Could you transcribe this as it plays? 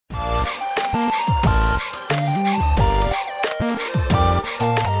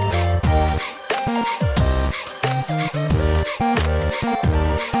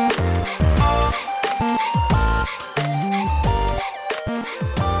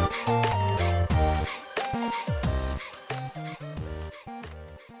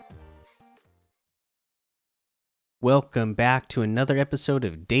Welcome back to another episode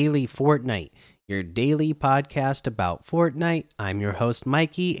of Daily Fortnite, your daily podcast about Fortnite. I'm your host,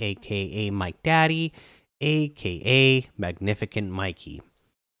 Mikey, aka Mike Daddy, aka Magnificent Mikey.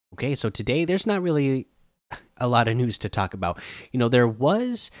 Okay, so today there's not really a lot of news to talk about. There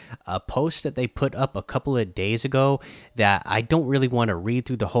was a post that they put up a couple of days ago that I don't really want to read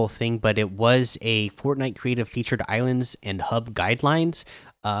through the whole thing, but it was a Fortnite Creative Featured Islands and Hub Guidelines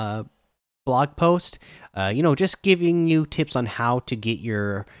blog post. Just giving you tips on how to get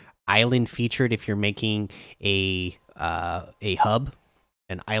your island featured if you're making a hub,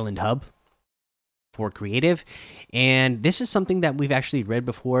 an island hub for creative. And this is something that we've actually read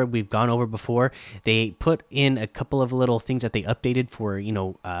before, we've gone over before. They put in a couple of little things that they updated for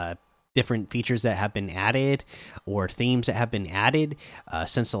different features that have been added or themes that have been added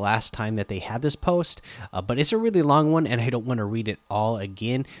since the last time that they had this post. But it's a really long one and I don't want to read it all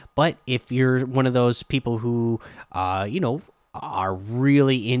again. But if you're one of those people who are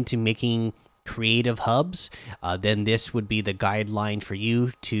really into making creative hubs, then this would be the guideline for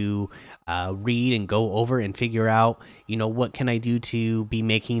you to read and go over and figure out, what can I do to be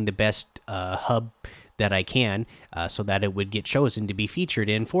making the best hub that I can, so that it would get chosen to be featured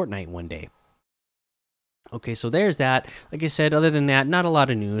in Fortnite one day. Okay, so there's that. Like I said, other than that, not a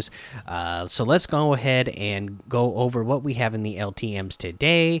lot of news. So let's go ahead and go over what we have in the LTMs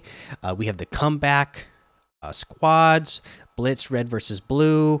today. We have the comeback squads, Blitz Red versus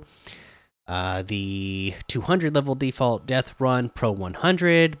Blue, the 200 level default Death Run Pro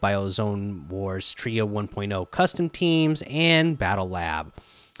 100, Biozone Wars Trio 1.0 custom teams, and Battle Lab.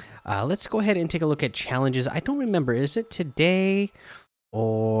 Let's go ahead and take a look at challenges. I don't remember. Is it today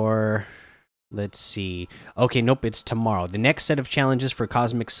or let's see. Okay, nope, it's tomorrow. The next set of challenges for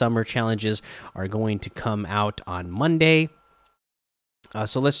Cosmic Summer challenges are going to come out on Monday.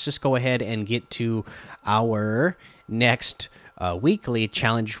 So let's just go ahead and get to our next weekly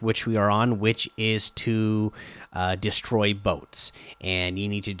challenge, which we are on, which is to destroy boats. And you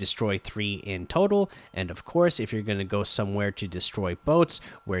need to destroy 3 in total. And of course, if you're going to go somewhere to destroy boats,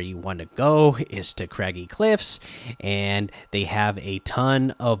 where you want to go is to Craggy Cliffs. And they have a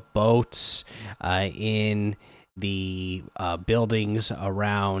ton of boats in the buildings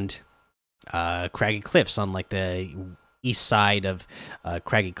around Craggy Cliffs, on like the east side of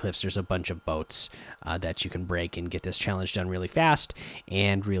Craggy Cliffs. There's a bunch of boats that you can break and get this challenge done really fast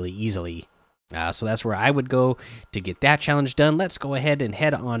and really easily. So that's where I would go to get that challenge done. Let's go ahead and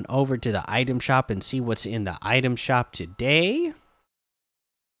head on over to the item shop and see what's in the item shop today.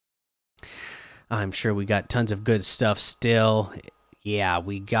 I'm sure we got tons of good stuff still. Yeah,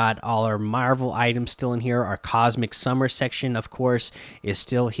 we got all our Marvel items still in here. Our Cosmic Summer section, of course, is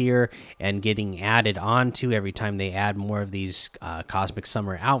still here and getting added on to every time they add more of these Cosmic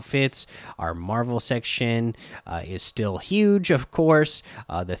Summer outfits. Our Marvel section is still huge, of course.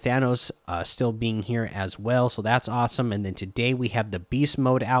 The Thanos still being here as well, so that's awesome. And then today we have the Beast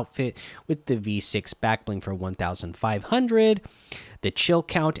Mode outfit with the V6 backbling for 1,500. The Chill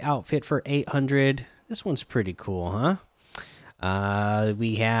Count outfit for 800. This one's pretty cool, huh?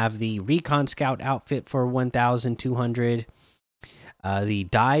 We have the Recon Scout outfit for 1,200. The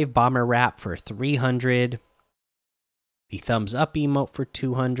Dive Bomber Wrap for 300. The Thumbs Up emote for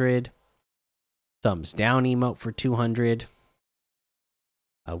 200. Thumbs Down emote for 200.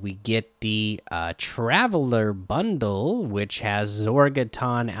 We get the Traveler Bundle, which has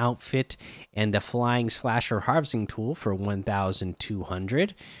Zorgaton outfit and the Flying Slasher Harvesting Tool for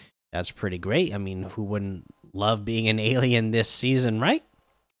 1,200. That's pretty great. I mean, who wouldn't love being an alien this season, right?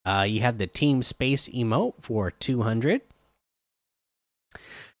 You have the Team Space emote for 200.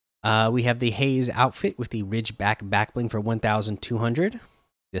 We have the Haze outfit with the Ridgeback backbling for 1,200.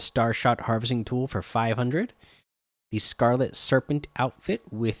 The Starshot Harvesting Tool for 500. The Scarlet Serpent outfit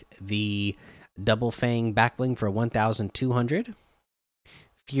with the Double Fang backbling for 1,200.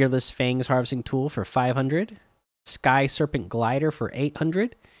 Fearless Fangs Harvesting Tool for 500. Sky Serpent Glider for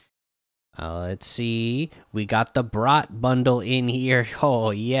 800. Let's see. We got the Brat bundle in here.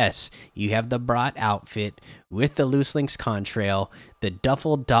 Oh, yes. You have the Brat outfit with the Loose Links Contrail, the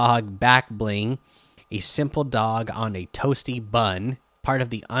Duffel Dog back bling, a simple dog on a toasty bun, part of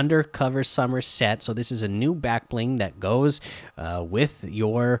the Undercover Summer set. So this is a new back bling that goes with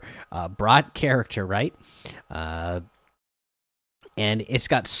your Brat character, right? And it's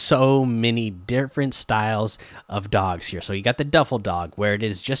got so many different styles of dogs here. So you got the Duffel Dog, where it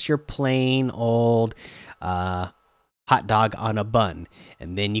is just your plain old hot dog on a bun.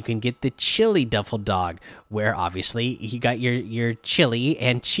 And then you can get the Chili Duffel Dog, where obviously you got your chili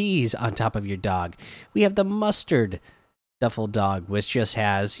and cheese on top of your dog. We have the Mustard Duffel Dog, which just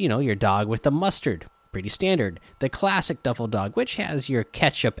has, your dog with the mustard pretty standard. The classic duffel dog, which has your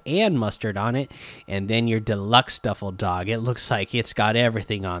ketchup and mustard on it, and then your deluxe duffel dog. It looks like it's got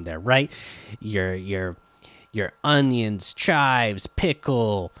everything on there, right? Your onions, chives,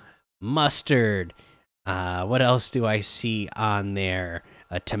 pickle, mustard. What else do I see on there?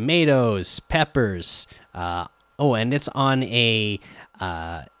 Tomatoes, peppers. Oh, and it's on a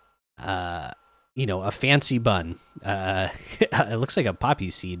a fancy bun. It looks like a poppy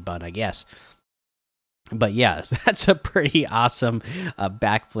seed bun, I guess. But yes, that's a pretty awesome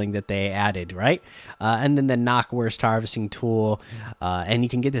back bling that they added, right? And then the Knockwurst harvesting tool, and you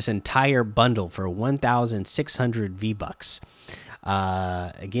can get this entire bundle for 1,600 V-Bucks.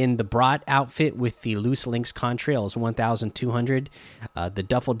 Again, the Brat outfit with the loose links contrail is 1,200. The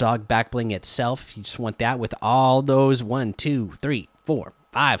duffel dog back bling itself, you just want that with all those 1, 2, 3, 4,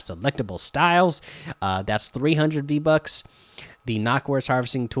 5 selectable styles. That's 300 V-Bucks. The Knockwurst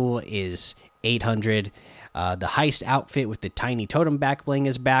harvesting tool is 800. The heist outfit with the tiny totem back bling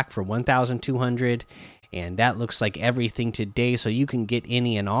is back for 1,200. And that looks like everything today. So you can get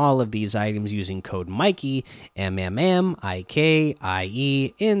any and all of these items using code Mikey, MMMIKIE,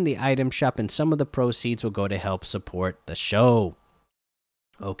 in the item shop. And some of the proceeds will go to help support the show.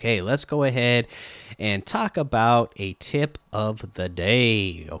 Okay, let's go ahead and talk about a tip of the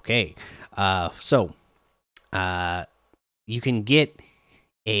day. Okay, so you can get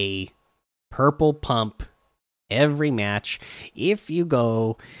a purple pump every match if you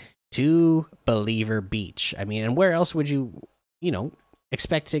go to Believer Beach. I mean, and where else would you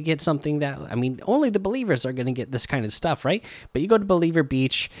expect to get something that, I mean, only the believers are going to get this kind of stuff, right? But you go to Believer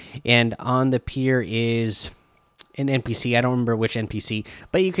Beach, and on the pier is an NPC. I don't remember which NPC,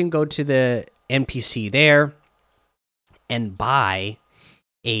 but you can go to the NPC there and buy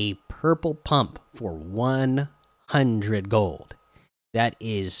a purple pump for 100 gold. That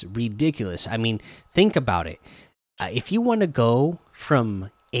is ridiculous. I mean, think about it. If you want to go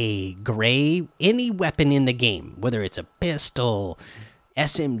from a gray, any weapon in the game, whether it's a pistol,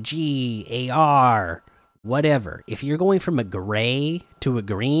 SMG, AR, whatever, if you're going from a gray to a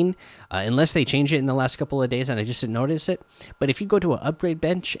green, unless they change it in the last couple of days and I just didn't notice it, but if you go to an upgrade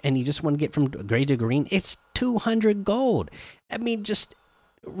bench and you just want to get from gray to green, it's 200 gold. I mean, just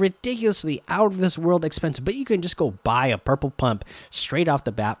ridiculously out of this world expensive, but you can just go buy a purple pump straight off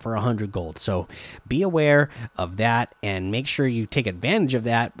the bat for 100 gold. So be aware of that and make sure you take advantage of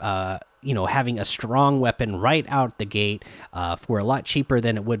that. Having a strong weapon right out the gate for a lot cheaper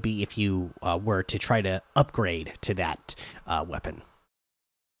than it would be if you were to try to upgrade to that weapon.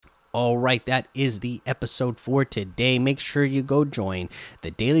 All right, that is the episode for today. Make sure you go join the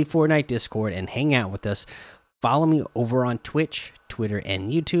Daily Fortnite Discord and hang out with us. Follow me over on Twitch, Twitter,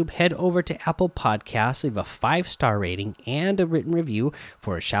 and YouTube. Head over to Apple Podcasts, leave a 5-star rating and a written review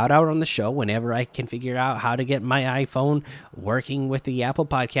for a shout out on the show whenever I can figure out how to get my iPhone working with the Apple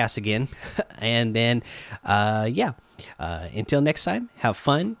Podcasts again. And then, until next time, have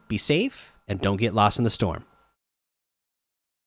fun, be safe, and don't get lost in the storm.